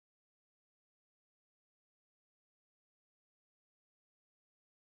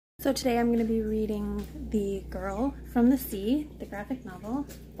So today I'm going to be reading The Girl from the Sea, the graphic novel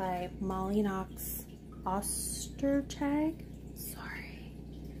by Molly Knox Ostertag. Sorry.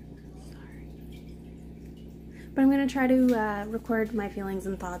 But I'm going to try to record my feelings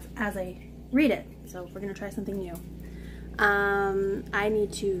and thoughts as I read it. So we're going to try something new. I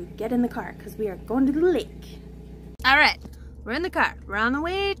need to get in the car because we are going to the lake. Alright, we're in the car. We're on the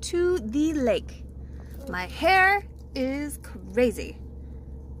way to the lake. My hair is crazy.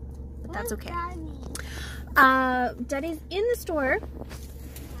 But that's okay. Daddy's in the store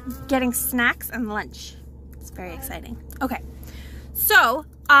getting snacks and lunch. It's very exciting. Okay, so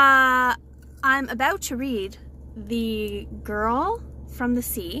I'm about to read The Girl from the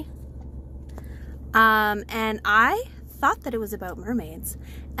Sea. And I thought that it was about mermaids,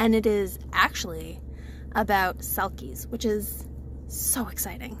 and it is actually about selkies, which is so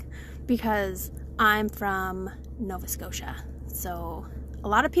exciting because I'm from Nova Scotia. So a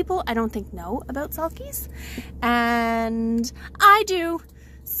lot of people I don't think know about selkies, and I do.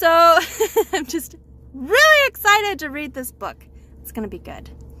 So I'm just really excited to read this book. It's gonna be good.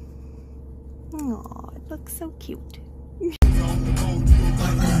 Oh, it looks so cute.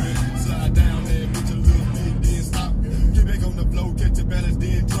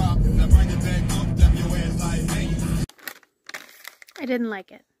 I didn't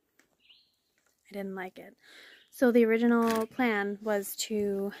like it. So the original plan was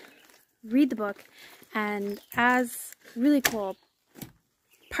to read the book, and as really cool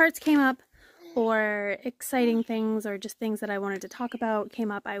parts came up, or exciting things, or just things that I wanted to talk about came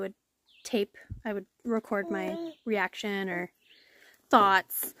up, I would record my reaction or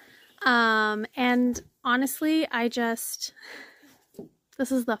thoughts. And honestly, this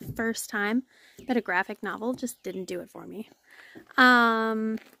is the first time that a graphic novel just didn't do it for me.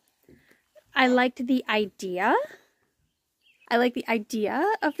 I liked the idea. I liked the idea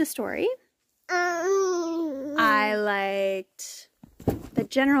of the story. I liked the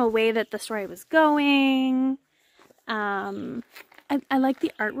general way that the story was going. I like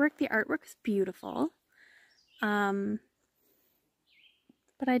the artwork. The artwork is beautiful. But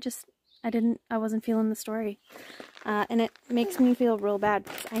I wasn't feeling the story. And it makes me feel real bad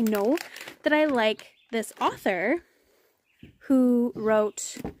because I know that I like this author who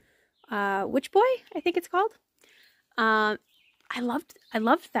wrote Witch Boy, I think it's called. I loved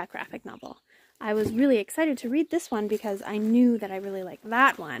that graphic novel. I was really excited to read this one because I knew that I really liked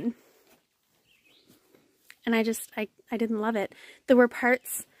that one. And I didn't love it. There were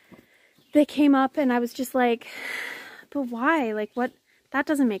parts that came up and I was just like, but why? Like, what? That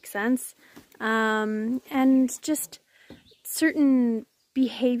doesn't make sense. And just certain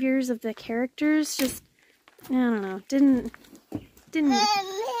behaviors of the characters just, I don't know, didn't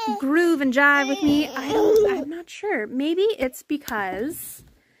groove and jive with me. I'm not sure. Maybe it's because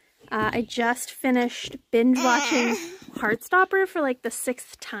I just finished binge watching Heartstopper for like the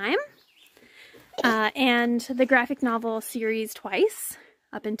 6th time. And the graphic novel series twice,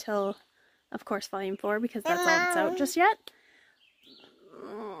 up until, of course, volume 4, because that's all that's out just yet.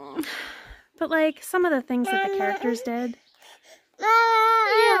 But like some of the things that the characters did.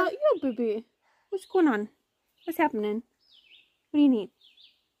 Yeah, baby. What's going on? What's happening? What do you need?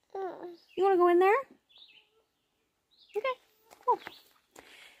 You want to go in there? Okay, cool.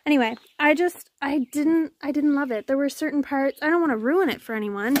 Anyway, I didn't love it. There were certain parts, I don't want to ruin it for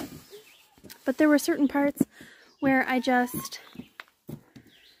anyone, but there were certain parts where I just,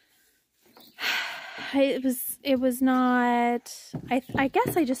 it was not, I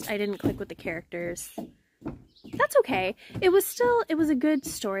guess I didn't click with the characters. That's okay. It was a good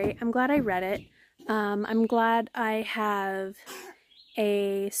story. I'm glad I read it. I'm glad I have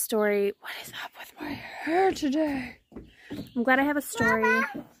a story. What is up with my hair today? I'm glad I have a story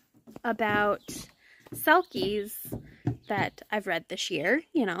about selkies that I've read this year.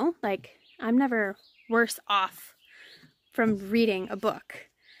 You know, like, I'm never worse off from reading a book.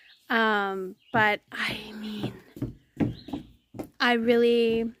 But I mean, I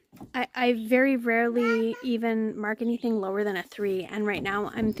very rarely even mark anything lower than a 3, and right now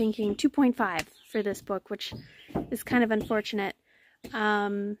I'm thinking 2.5 for this book, which is kind of unfortunate.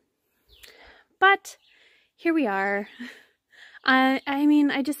 But here we are.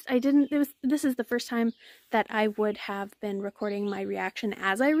 This is the first time that I would have been recording my reaction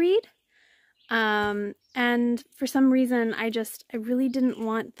as I read. And for some reason, I really didn't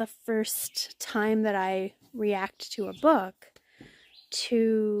want the first time that I react to a book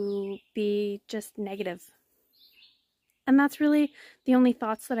to be just negative. And that's really the only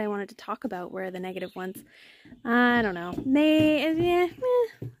thoughts that I wanted to talk about were the negative ones. I don't know.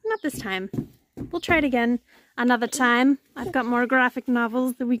 Not this time. We'll try it again. another time. I've got more graphic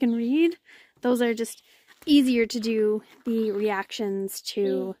novels that we can read. Those are just easier to do the reactions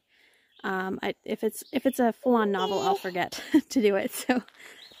to. If it's a full-on novel, I'll forget to do it. So,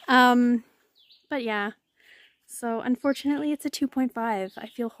 but yeah. So unfortunately, it's a 2.5. I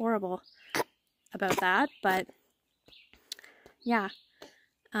feel horrible about that, but yeah.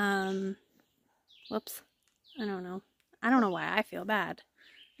 Whoops. I don't know. I don't know why I feel bad.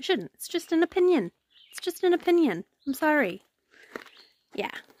 I shouldn't. It's just an opinion. It's just an opinion. I'm sorry.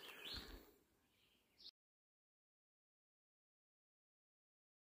 Yeah.